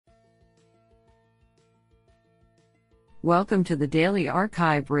Welcome to the Daily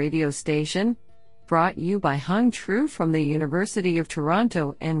Archive radio station, brought you by Hung Tru from the University of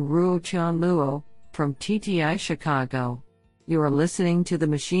Toronto and Ruo Chan Luo from TTI Chicago. You are listening to the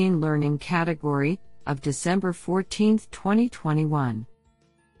Machine Learning category of December 14, 2021.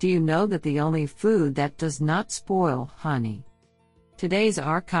 Do you know that the only food that does not spoil honey? Today's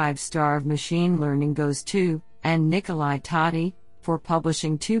archive star of machine learning goes to and Nikolai Tati for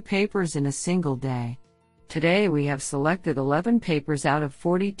publishing 2 papers in a single day. Today we have selected 11 papers out of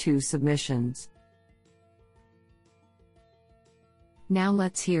 42 submissions. Now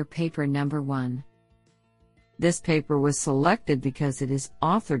let's hear paper number 1. This paper was selected because it is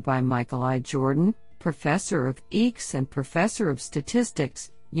authored by Michael I. Jordan, Professor of EECS and Professor of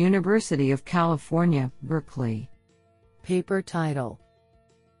Statistics, University of California, Berkeley. Paper title: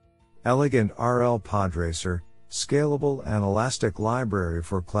 Elegant RL Podracer, Scalable and Elastic Library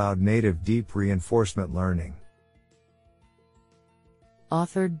for Cloud-Native Deep Reinforcement Learning.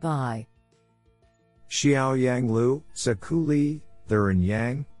 Authored by Xiaoyang Liu, Saku Li, Thuren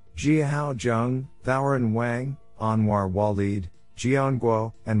Yang, Jiahao Zheng, Thouren Wang, Anwar Walid, Jian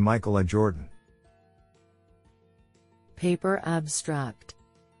Guo, and Michael I. Jordan. Paper abstract: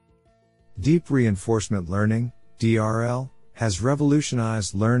 Deep Reinforcement Learning, DRL, has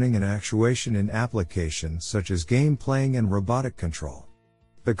revolutionized learning and actuation in applications such as game playing and robotic control.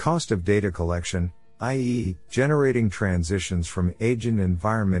 The cost of data collection, i.e., generating transitions from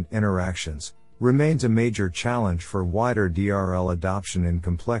agent-environment interactions, remains a major challenge for wider DRL adoption in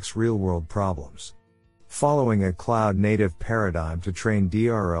complex real-world problems. Following a cloud-native paradigm to train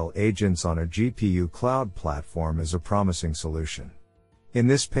DRL agents on a GPU cloud platform is a promising solution. In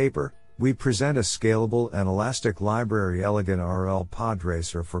this paper, we present a scalable and elastic library Elegant RL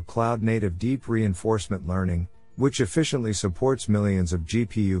Podracer for cloud-native deep reinforcement learning, which efficiently supports millions of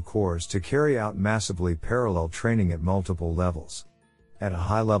GPU cores to carry out massively parallel training at multiple levels. At a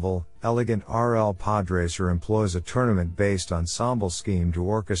high level, Elegant RL Podracer employs a tournament-based ensemble scheme to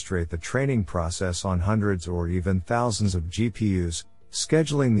orchestrate the training process on hundreds or even thousands of GPUs,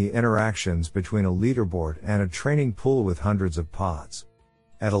 scheduling the interactions between a leaderboard and a training pool with hundreds of pods.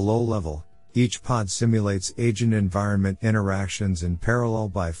 At a low level, each pod simulates agent-environment interactions in parallel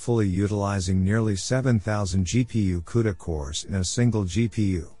by fully utilizing nearly 7,000 GPU CUDA cores in a single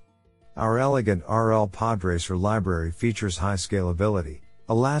GPU. Our Elegant RL Podracer library features high scalability,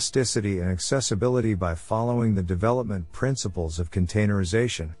 elasticity and accessibility by following the development principles of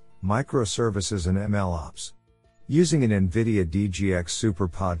containerization, microservices and MLOps. Using an NVIDIA DGX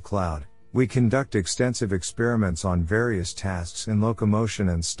SuperPod cloud, we conduct extensive experiments on various tasks in locomotion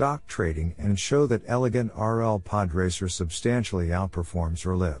and stock trading and show that Elegant RL Podracer substantially outperforms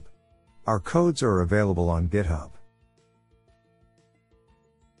RLib. Our codes are available on GitHub.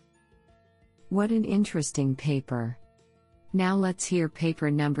 What an interesting paper. Now let's hear paper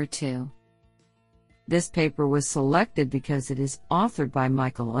number 2. This paper was selected because it is authored by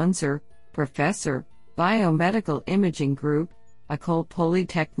Michael Unser, Professor, Biomedical Imaging Group, École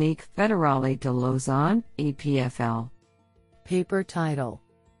Polytechnique Fédérale de Lausanne, EPFL. Paper title: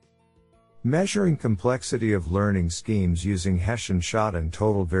 Measuring Complexity of Learning Schemes Using Hessian-Shot and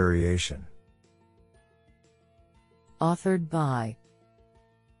Total Variation. Authored by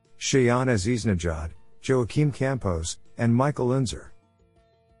Shayan Aziznejad, Joachim Campos, and Michael Unser.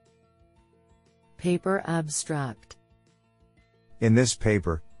 Paper abstract: In this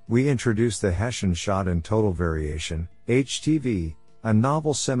paper, we introduce the Hessian-Shot and Total Variation, HTV, a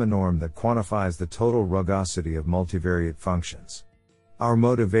novel seminorm that quantifies the total rugosity of multivariate functions. Our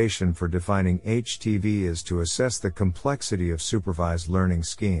motivation for defining HTV is to assess the complexity of supervised learning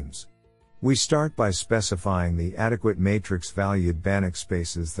schemes. We start by specifying the adequate matrix-valued Banach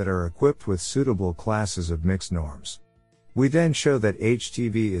spaces that are equipped with suitable classes of mixed norms. We then show that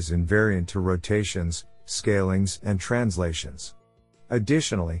HTV is invariant to rotations, scalings, and translations.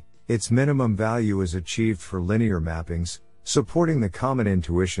 Additionally, its minimum value is achieved for linear mappings, supporting the common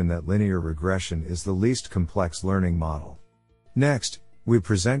intuition that linear regression is the least complex learning model. Next, we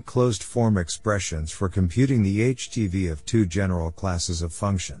present closed-form expressions for computing the HTV of 2 general classes of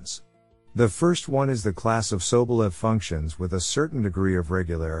functions. The first one is the class of Sobolev functions with a certain degree of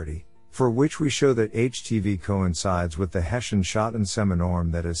regularity, for which we show that HTV coincides with the Hessian-Schotten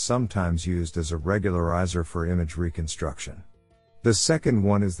seminorm that is sometimes used as a regularizer for image reconstruction. The second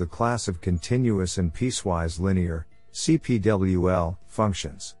one is the class of continuous and piecewise linear, CPWL,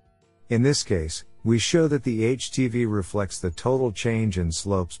 functions. In this case, we show that the HTV reflects the total change in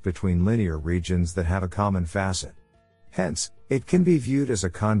slopes between linear regions that have a common facet. Hence, it can be viewed as a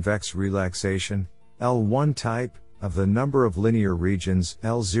convex relaxation, L1 type, of the number of linear regions,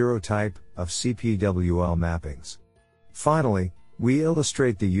 L0 type, of CPWL mappings. Finally, we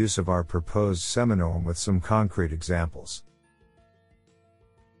illustrate the use of our proposed seminorm with some concrete examples.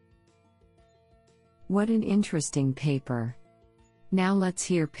 What an interesting paper. Now let's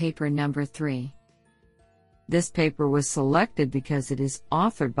hear paper number 3. This paper was selected because it is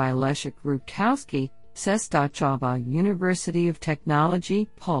authored by Leszek Rutkowski, Częstochowa University of Technology,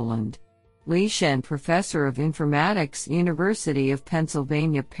 Poland. Li Shen, Professor of Informatics, University of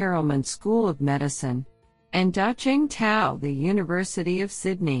Pennsylvania Perelman School of Medicine. And Da-Ching Tao, the University of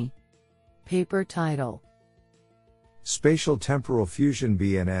Sydney. Paper title: Spatial Temporal Fusion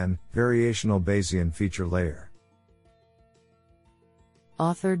BNN, Variational Bayesian Feature Layer.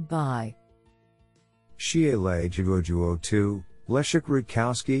 Authored by Xielei Jivuojuo Tu, Leszek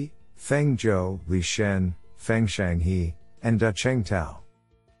Rutkowski, Feng Zhou, Li Shen, Fengshang He, and Da-Ching Tao.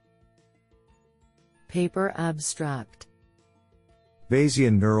 Paper abstract: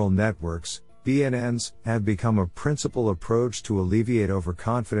 Bayesian neural networks, BNNs, have become a principal approach to alleviate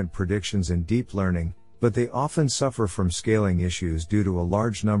overconfident predictions in deep learning, but they often suffer from scaling issues due to a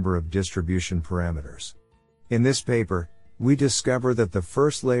large number of distribution parameters. In this paper, we discover that the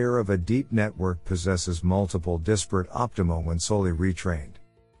first layer of a deep network possesses multiple disparate optima when solely retrained.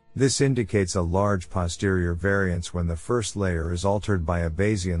 This indicates a large posterior variance when the first layer is altered by a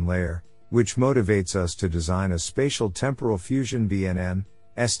Bayesian layer, which motivates us to design a spatial temporal fusion BNN,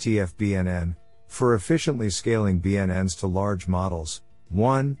 STF-BNN, for efficiently scaling BNNs to large models.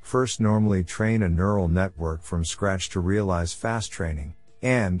 1. First, normally train a neural network from scratch to realize fast training,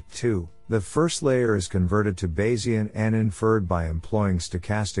 and 2. The first layer is converted to Bayesian and inferred by employing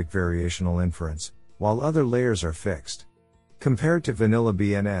stochastic variational inference, while other layers are fixed. Compared to vanilla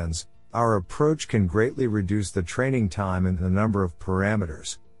BNNs, our approach can greatly reduce the training time and the number of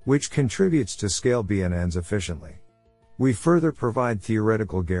parameters, which contributes to scale BNNs efficiently. We further provide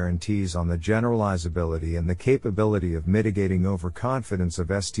theoretical guarantees on the generalizability and the capability of mitigating overconfidence of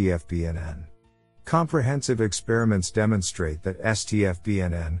STF-BNN. Comprehensive experiments demonstrate that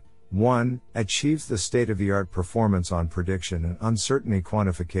STF-BNN 1. Achieves the state-of-the-art performance on prediction and uncertainty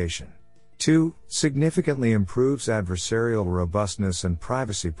quantification. 2. Significantly improves adversarial robustness and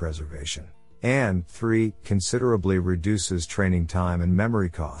privacy preservation. And 3. Considerably reduces training time and memory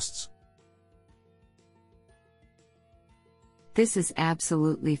costs. This is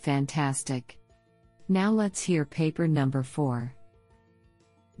absolutely fantastic. Now let's hear paper number 4.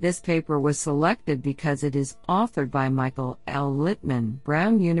 This paper was selected because it is authored by Michael L. Littman,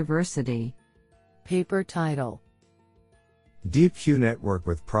 Brown University. Paper title: DeepQ Network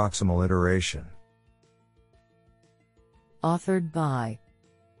with Proximal Iteration. Authored by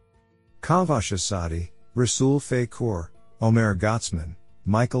Kaveh Asadi, Rasul Fakour, Omer Gotzman,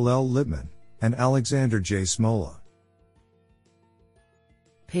 Michael L. Littman, and Alexander J. Smola.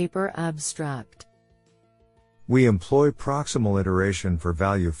 Paper abstract: We employ proximal iteration for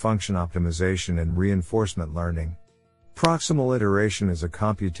value function optimization and reinforcement learning. Proximal iteration is a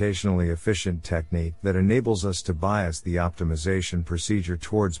computationally efficient technique that enables us to bias the optimization procedure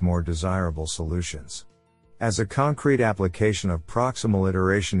towards more desirable solutions. As a concrete application of proximal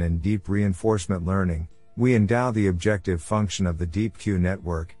iteration in deep reinforcement learning, we endow the objective function of the DeepQ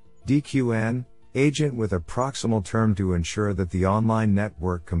network, DQN, agent with a proximal term to ensure that the online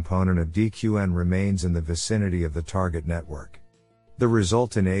network component of DQN remains in the vicinity of the target network. The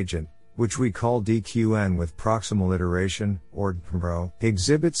resultant agent, which we call DQN with proximal iteration, or DPRO,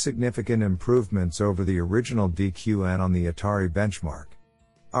 exhibits significant improvements over the original DQN on the Atari benchmark.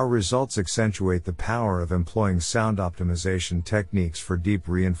 Our results accentuate the power of employing sound optimization techniques for deep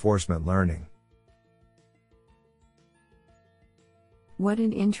reinforcement learning. What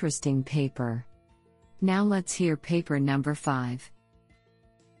an interesting paper. Now let's hear paper number 5.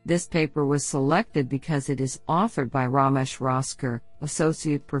 This paper was selected because it is authored by Ramesh Roskar,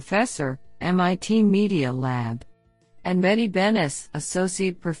 Associate Professor, MIT Media Lab, and Mehdi Benes,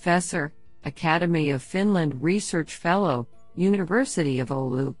 Associate Professor, Academy of Finland Research Fellow, University of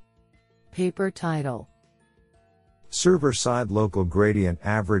Oulu. Paper title: Server-side local gradient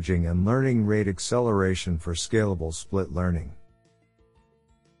averaging and learning rate acceleration for scalable split learning.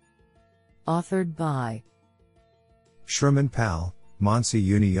 Authored by Shraman Pal, Mansi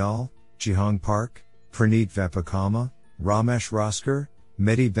Uniyal, Jihong Park, Praneet Vepakama, Ramesh Roskar,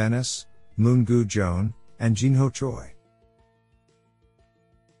 Mehdi Benes, Moongu Joan, and Jinho Choi.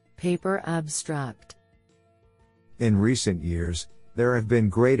 Paper abstract: In recent years, there have been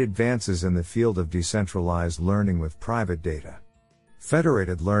great advances in the field of decentralized learning with private data.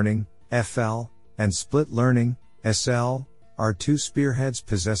 Federated learning, FL, and split learning, SL, are two spearheads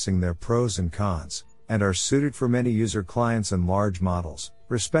possessing their pros and cons, and are suited for many user clients and large models,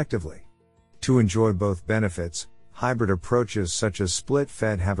 respectively. To enjoy both benefits, hybrid approaches such as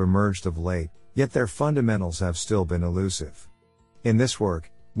split-fed have emerged of late, yet their fundamentals have still been elusive. In this work,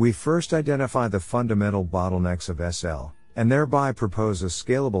 we first identify the fundamental bottlenecks of SL, and thereby propose a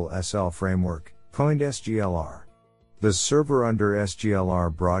scalable SL framework, coined SGLR. The server under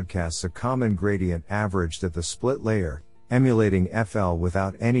SGLR broadcasts a common gradient averaged at the split layer, emulating FL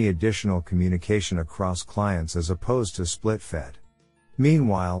without any additional communication across clients as opposed to split-fed.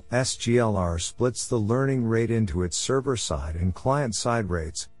 Meanwhile, SGLR splits the learning rate into its server-side and client-side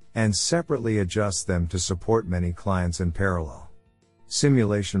rates, and separately adjusts them to support many clients in parallel.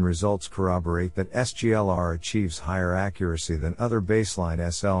 Simulation results corroborate that SGLR achieves higher accuracy than other baseline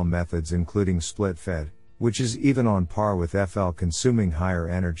SL methods including split-fed, which is even on par with FL, consuming higher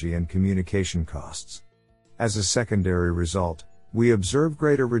energy and communication costs. As a secondary result, we observe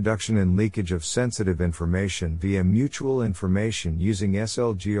greater reduction in leakage of sensitive information via mutual information using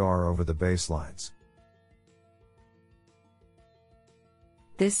SLGR over the baselines.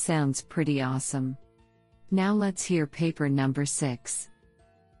 This sounds pretty awesome. Now let's hear paper number 6.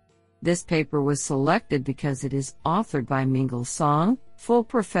 This paper was selected because it is authored by Mingle Song, full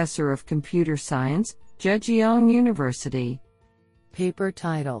professor of computer science, Zhejiang University. Paper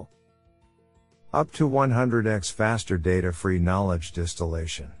title: Up to 100x faster data-free knowledge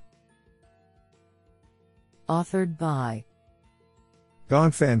distillation. Authored by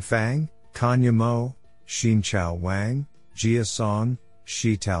Gongfan Fang, Kanya Mo, Xinchao Wang, Jia Song,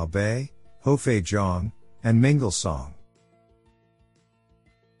 Shitao Bei, Hofei Zhang, and Mingle Song.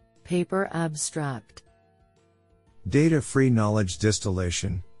 Paper abstract: Data-free knowledge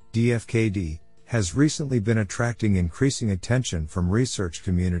distillation, DFKD, has recently been attracting increasing attention from research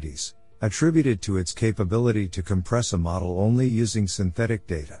communities, attributed to its capability to compress a model only using synthetic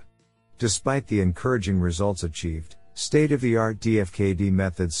data. Despite the encouraging results achieved, state-of-the-art DFKD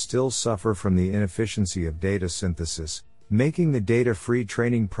methods still suffer from the inefficiency of data synthesis, making the data-free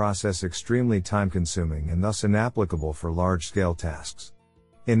training process extremely time-consuming and thus inapplicable for large-scale tasks.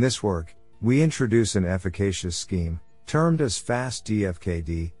 In this work, we introduce an efficacious scheme, termed as fast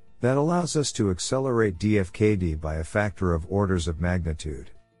DFKD, that allows us to accelerate DFKD by a factor of orders of magnitude.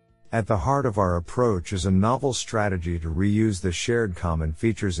 At the heart of our approach is a novel strategy to reuse the shared common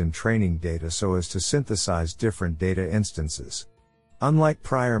features in training data so as to synthesize different data instances. Unlike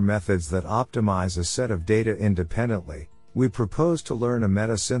prior methods that optimize a set of data independently, we propose to learn a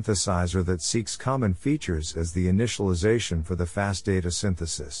meta-synthesizer that seeks common features as the initialization for the fast data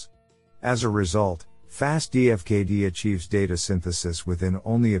synthesis. As a result, fast DFKD achieves data synthesis within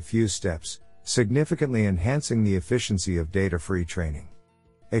only a few steps, significantly enhancing the efficiency of data-free training.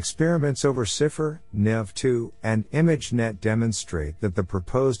 Experiments over CIFAR, NEV2, and ImageNet demonstrate that the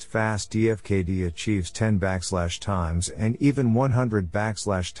proposed fast DFKD achieves 10 and even 100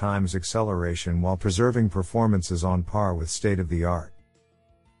 times acceleration while preserving performances on par with state-of-the-art.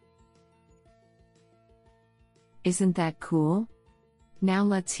 Isn't that cool? Now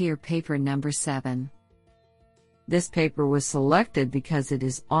let's hear paper number 7. This paper was selected because it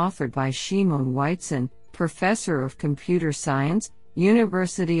is authored by Shimon Weitzen, professor of computer science,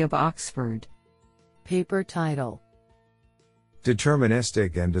 University of Oxford. Paper title: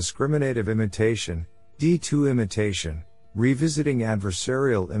 Deterministic and Discriminative Imitation, D2 Imitation, Revisiting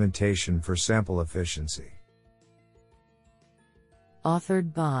Adversarial Imitation for Sample Efficiency.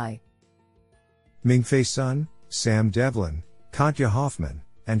 Authored by Mingfei Sun, Sam Devlin, Katja Hoffman,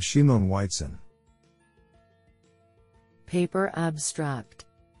 and Shimon Weitzen. Paper abstract: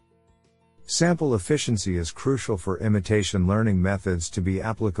 Sample efficiency is crucial for imitation learning methods to be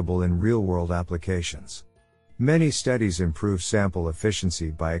applicable in real-world applications. Many studies improve sample efficiency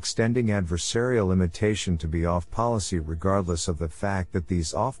by extending adversarial imitation to be off-policy regardless of the fact that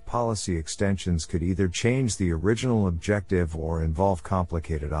these off-policy extensions could either change the original objective or involve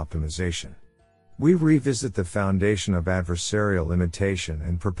complicated optimization. We revisit the foundation of adversarial imitation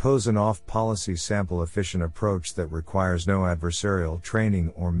and propose an off-policy sample-efficient approach that requires no adversarial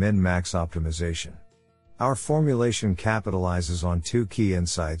training or min-max optimization. Our formulation capitalizes on two key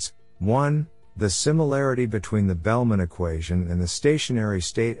insights. 1. The similarity between the Bellman equation and the stationary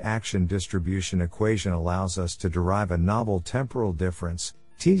state action distribution equation allows us to derive a novel temporal difference,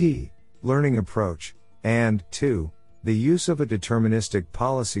 TD, learning approach, and 2. The use of a deterministic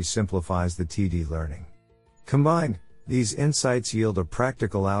policy simplifies the TD learning. Combined, these insights yield a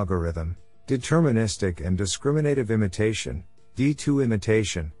practical algorithm, deterministic and discriminative imitation, D2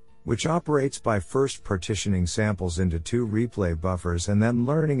 imitation, which operates by first partitioning samples into two replay buffers and then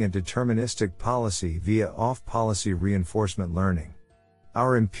learning a deterministic policy via off-policy reinforcement learning.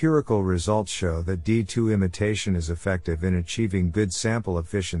 Our empirical results show that D2 imitation is effective in achieving good sample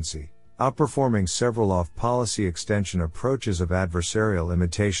efficiency, outperforming several off-policy extension approaches of adversarial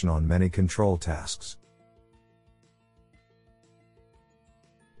imitation on many control tasks.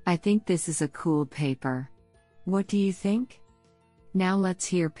 I think this is a cool paper. What do you think? Now let's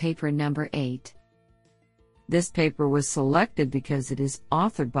hear paper number 8. This paper was selected because it is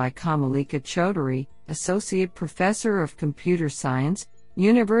authored by Kamalika Chaudhary, Associate Professor of Computer Science,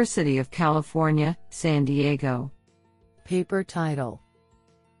 University of California, San Diego. Paper title: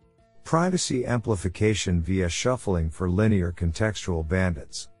 Privacy Amplification via Shuffling for Linear Contextual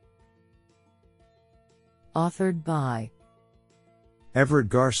Bandits. Authored by Everett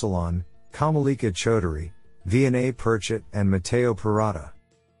Garcelon, Kamalika Chaudhary, Vinay Purchit and Matteo Parada.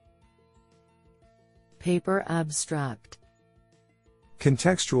 Paper abstract: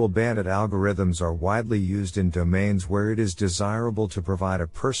 Contextual bandit algorithms are widely used in domains where it is desirable to provide a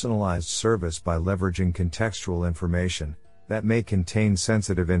personalized service by leveraging contextual information that may contain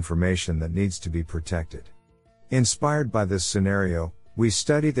sensitive information that needs to be protected. Inspired by this scenario, we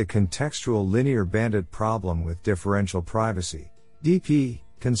study the contextual linear bandit problem with differential privacy (DP)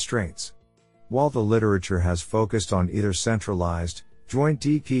 constraints. While the literature has focused on either centralized, joint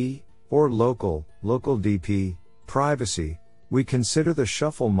DP, or local DP, privacy, we consider the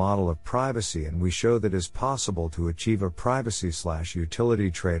shuffle model of privacy, and we show that it is possible to achieve a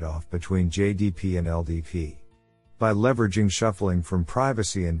privacy/utility trade-off between JDP and LDP. By leveraging shuffling from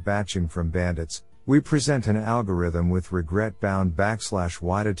privacy and batching from bandits, we present an algorithm with regret-bound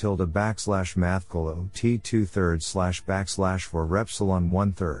 \y_mathcal T2/3 for epsilon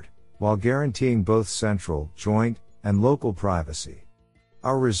 1/3, while guaranteeing both central, joint, and local privacy.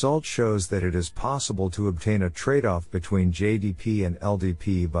 Our result shows that it is possible to obtain a trade-off between JDP and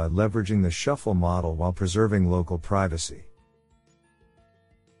LDP by leveraging the shuffle model while preserving local privacy.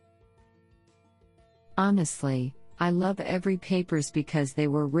 Honestly, I love every papers because they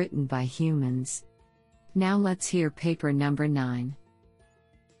were written by humans. Now let's hear paper number 9.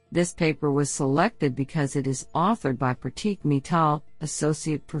 This paper was selected because it is authored by Pratik Mittal,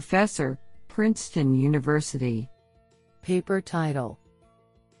 Associate Professor, Princeton University. Paper title: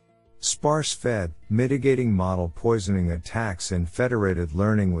 Sparse-fed, Mitigating Model Poisoning Attacks in Federated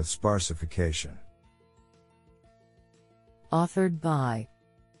Learning with Sparsification. Authored by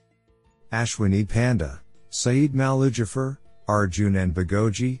Ashwini Panda, Saeed Malujafar, Arjun N.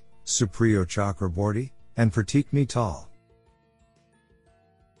 Bagoji, Supriyo Chakraborty, and Pratik Mittal.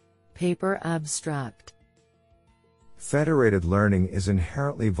 Paper abstract: Federated learning is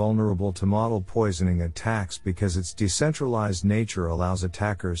inherently vulnerable to model poisoning attacks because its decentralized nature allows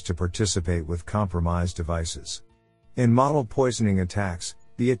attackers to participate with compromised devices. In model poisoning attacks,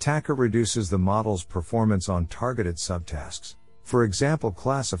 the attacker reduces the model's performance on targeted subtasks, for example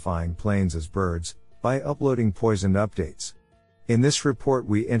classifying planes as birds, by uploading poisoned updates. In this report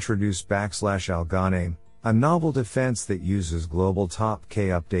we introduce \algoname, a novel defense that uses global top K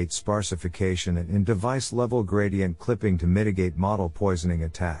update sparsification and in-device level gradient clipping to mitigate model poisoning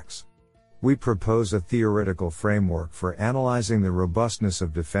attacks. We propose a theoretical framework for analyzing the robustness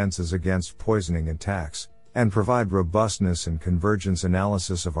of defenses against poisoning attacks, and provide robustness and convergence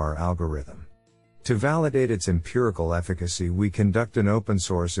analysis of our algorithm. To validate its empirical efficacy, we conduct an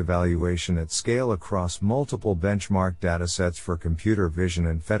open-source evaluation at scale across multiple benchmark datasets for computer vision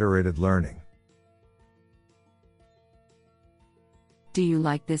and federated learning. Do you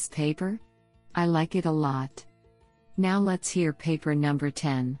like this paper? I like it a lot. Now let's hear paper number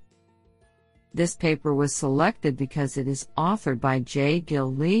 10. This paper was selected because it is authored by J.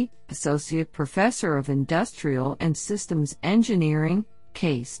 Gil Lee, Associate Professor of Industrial and Systems Engineering,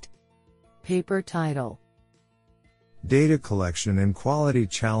 KAIST. Paper title: Data Collection and Quality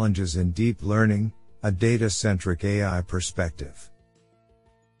Challenges in Deep Learning, a Data-Centric AI Perspective.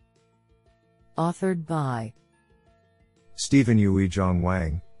 Authored by Stephen Yuizhong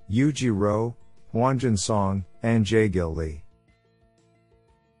Wang, Yuji Ro, Huanjun Song, and J. Gil Lee.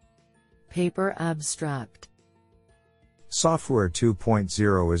 Paper abstract: Software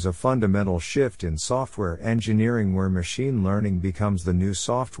 2.0 is a fundamental shift in software engineering where machine learning becomes the new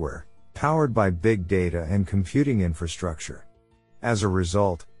software, powered by big data and computing infrastructure. As a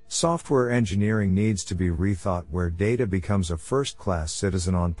result, software engineering needs to be rethought where data becomes a first-class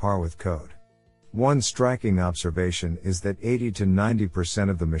citizen on par with code. One striking observation is that 80 to 90%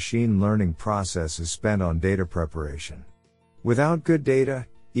 of the machine learning process is spent on data preparation. Without good data,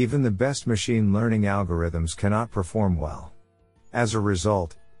 even the best machine learning algorithms cannot perform well. As a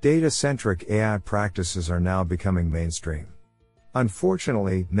result, data-centric AI practices are now becoming mainstream.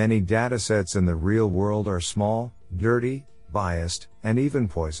 Unfortunately, many datasets in the real world are small, dirty, biased, and even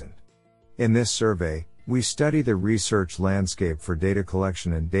poisoned. In this survey, we study the research landscape for data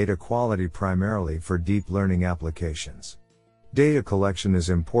collection and data quality primarily for deep learning applications. Data collection is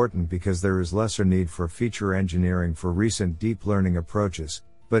important because there is lesser need for feature engineering for recent deep learning approaches,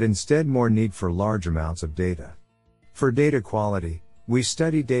 but instead more need for large amounts of data. For data quality, we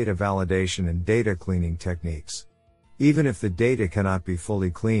study data validation and data cleaning techniques. Even if the data cannot be fully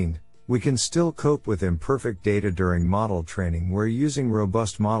cleaned, we can still cope with imperfect data during model training. We're using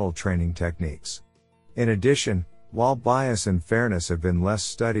robust model training techniques. In addition, while bias and fairness have been less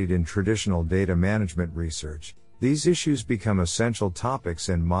studied in traditional data management research, these issues become essential topics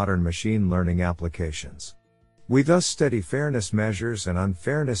in modern machine learning applications. We thus study fairness measures and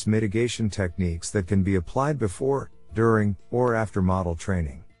unfairness mitigation techniques that can be applied before, during, or after model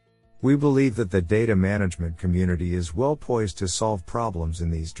training. We believe that the data management community is well poised to solve problems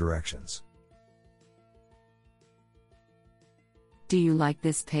in these directions. Do you like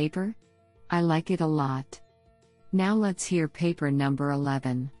this paper? I like it a lot. Now let's hear paper number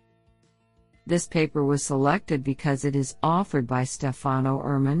 11. This paper was selected because it is authored by Stefano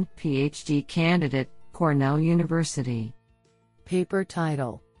Erman, PhD candidate, Cornell University. Paper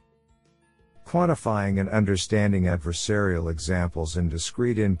title: Quantifying and Understanding Adversarial Examples in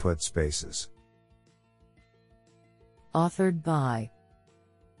Discrete Input Spaces. Authored by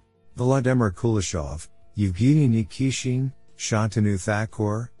Volodymyr Kuleshov, Evgeny Nikishin, Shantanu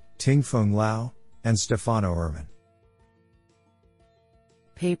Thakur, Tingfeng Lao, and Stefano Erman.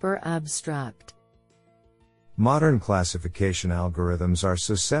 Paper abstract: Modern classification algorithms are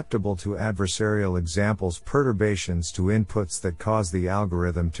susceptible to adversarial examples, perturbations to inputs that cause the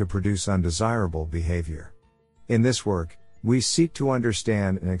algorithm to produce undesirable behavior. In this work, we seek to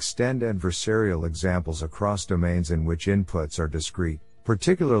understand and extend adversarial examples across domains in which inputs are discrete,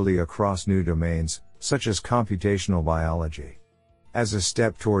 particularly across new domains, such as computational biology. As a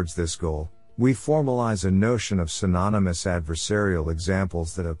step towards this goal, we formalize a notion of synonymous adversarial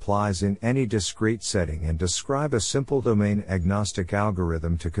examples that applies in any discrete setting and describe a simple domain-agnostic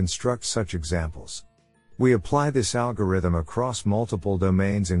algorithm to construct such examples. We apply this algorithm across multiple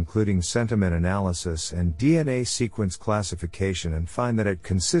domains including sentiment analysis and DNA sequence classification and find that it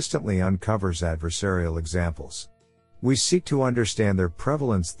consistently uncovers adversarial examples. We seek to understand their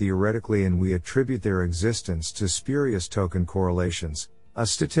prevalence theoretically, and we attribute their existence to spurious token correlations, a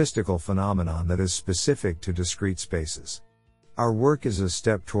statistical phenomenon that is specific to discrete spaces. Our work is a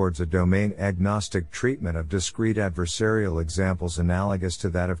step towards a domain-agnostic treatment of discrete adversarial examples analogous to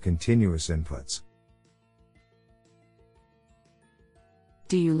that of continuous inputs.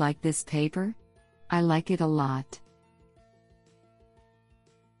 Do you like this paper? I like it a lot.